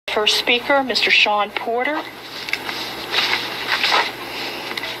First speaker, Mr. Shaun Porter.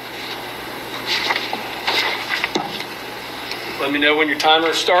 Let me know when your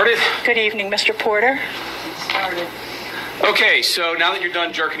timer started. Good evening, Mr. Porter. Started. Okay, so now that you're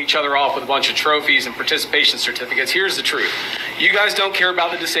done jerking each other off with a bunch of trophies and participation certificates, here's the truth. You guys don't care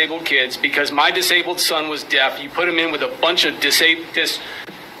about the disabled kids because my disabled son was deaf. You put him in with a bunch of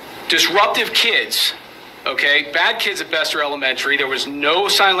disruptive kids, okay? Bad kids at Bester Elementary. There was no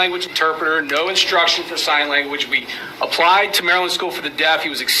sign language interpreter, no instruction for sign language. We applied to Maryland School for the Deaf. He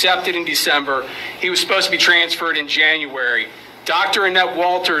was accepted in December. He was supposed to be transferred in January. Dr. Annette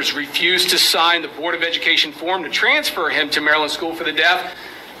Walters refused to sign the Board of Education form to transfer him to Maryland School for the Deaf.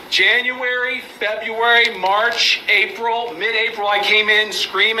 January, February, March, April, mid-April, I came in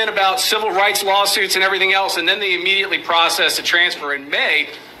screaming about civil rights lawsuits and everything else, and then they immediately processed a transfer. In May,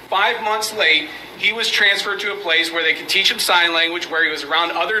 5 months late, he was transferred to a place where they could teach him sign language, where he was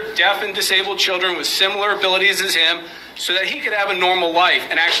around other deaf and disabled children with similar abilities as him, so that he could have a normal life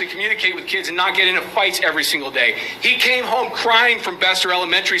and actually communicate with kids and not get into fights every single day. He came home crying from Bester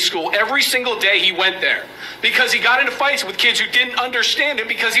Elementary School every single day he went there because he got into fights with kids who didn't understand him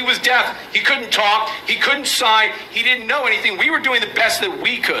because he was deaf. He couldn't talk. He couldn't sign. He didn't know anything. We were doing the best that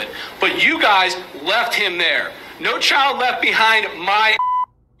we could. But you guys left him there. No child left behind my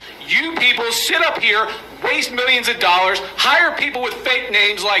You people sit up here, waste millions of dollars, hire people with fake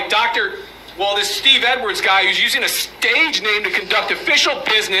names like this Steve Edwards guy who's using a stage name to conduct official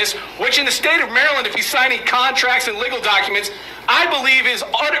business, which in the state of Maryland, if he's signing contracts and legal documents, I believe is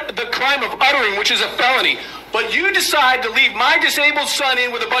the crime of uttering, which is a felony. But you decide to leave my disabled son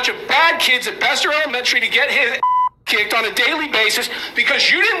in with a bunch of bad kids at Bester Elementary to get his kicked on a daily basis because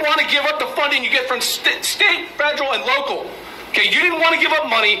you didn't want to give up the funding you get from state, federal, and local. Okay, you didn't want to give up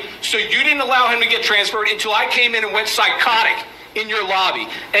money, so you didn't allow him to get transferred until I came in and went psychotic in your lobby.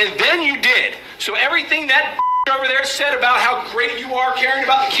 And then you did. So everything that over there said about how great you are caring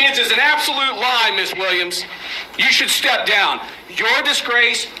about the kids is an absolute lie, Miss Williams. You should step down. You're a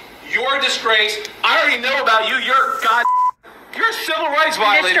disgrace. You're a disgrace. I already know about you. You're a civil rights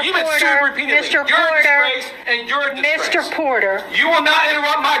violator. You've been sued repeatedly. Mr. You're Porter, a disgrace, and you're a disgrace. Mr. Porter. You will not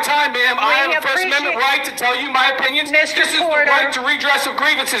interrupt my time, ma'am. I have a First Amendment right to tell you my opinions. Mr. This is Porter, the right to redress of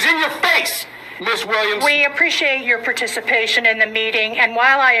grievances in your face, Miss Williams. We appreciate your participation in the meeting, and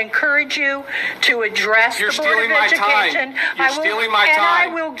while I encourage you to address the Board of Education, I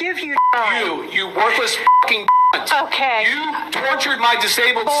will give you time. You worthless fucking Okay. You tortured my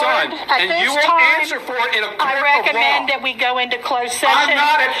disabled son, and you will answer for it in a court I recommend that we go into closed session. I'm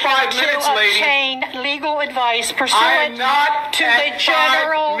not at 5 minutes, lady. To obtain legal advice I pursuant am not to at the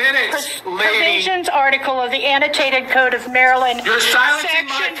general 5 minutes, lady. provisions article of the Annotated Code of Maryland. You're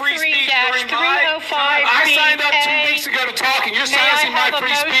silencing my free speech during my... I signed up 2 weeks ago to talk, and you're silencing my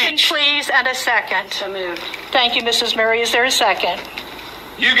free speech. May I have a motion, please, and a second? So moved. Thank you, Mrs. Murray. Is there a second?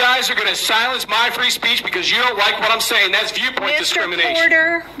 You guys are going to silence my free speech because you don't like what I'm saying. That's viewpoint discrimination.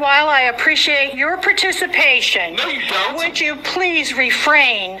 Mr. Porter, while I appreciate your participation, no, you don't. Would you please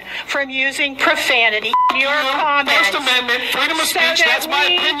refrain from using profanity in your comments? First Amendment, freedom of speech, that's my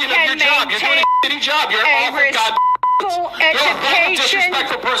opinion of your job. You're doing a shitty job. You're an awful education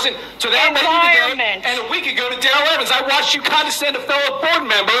disrespectful person to that lady today. And a week ago to Darrell Evans, I watched you condescend a fellow board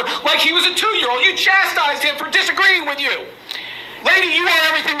member like he was a 2-year-old. You chastised him for disagreeing with you. Lady, you are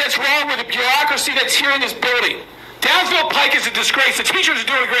everything that's wrong with the bureaucracy that's here in this building. Downsville Pike is a disgrace. The teachers are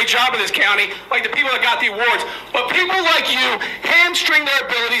doing a great job in this county, like the people that got the awards. But people like you hamstring their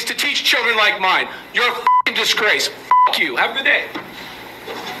abilities to teach children like mine. You're a f***ing disgrace. F*** you. Have a good day.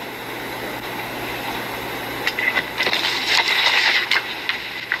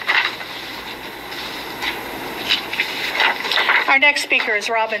 Our next speaker is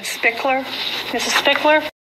Robin Spickler. Mrs. Spickler.